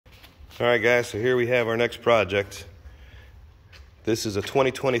All right, guys, so here we have our next project. This is a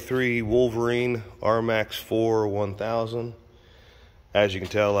 2023 Wolverine Rmax 4 1000. As you can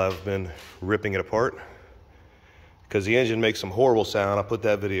tell, I've been ripping it apart because the engine makes some horrible sound. I'll put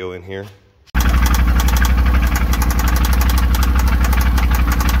that video in here.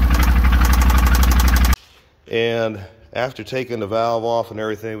 And after taking the valve off and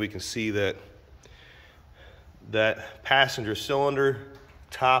everything, we can see that passenger cylinder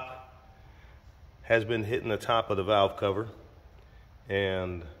top has been hitting the top of the valve cover.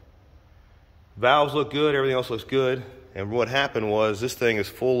 And valves look good, everything else looks good. And what happened was this thing is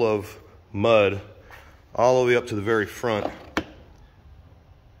full of mud all the way up to the very front.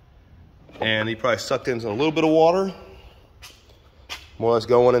 And he probably sucked into a little bit of water, more or less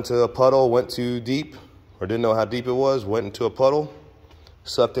going into a puddle, went too deep, or didn't know how deep it was, went into a puddle,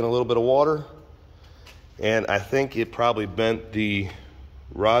 sucked in a little bit of water, and I think it probably bent the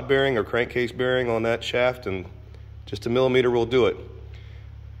rod bearing or crankcase bearing on that shaft, and just a millimeter will do it.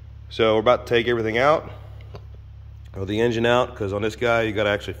 So we're about to take everything out, or the engine out, because on this guy you got to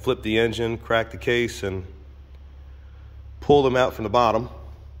actually flip the engine, crack the case, and pull them out from the bottom.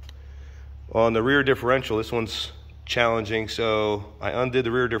 On the rear differential, this one's challenging, so I undid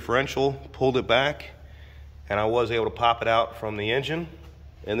the rear differential, pulled it back, and I was able to pop it out from the engine.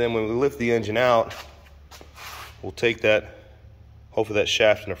 And then when we lift the engine out, we'll take that, hopefully that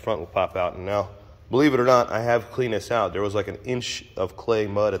shaft in the front will pop out. And now, believe it or not, I have cleaned this out. There was like an inch of clay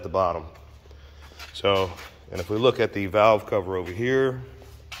mud at the bottom. So, and if we look at the valve cover over here,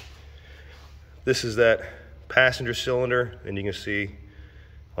 this is that passenger cylinder, and you can see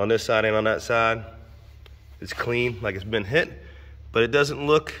on this side and on that side, it's clean, like it's been hit, but it doesn't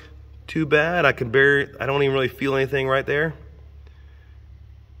look too bad. I don't even really feel anything right there.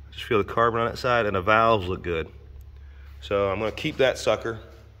 Just feel the carbon on that side, and the valves look good. So I'm gonna keep that sucker,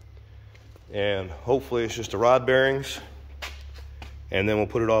 and hopefully it's just the rod bearings, and then we'll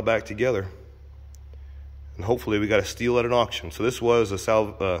put it all back together. And hopefully we got a steal at an auction. So this was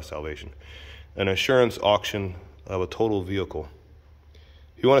a an insurance auction of a total vehicle.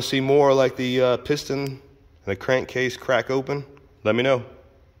 If you wanna see more like the piston and the crankcase crack open, let me know.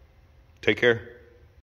 Take care.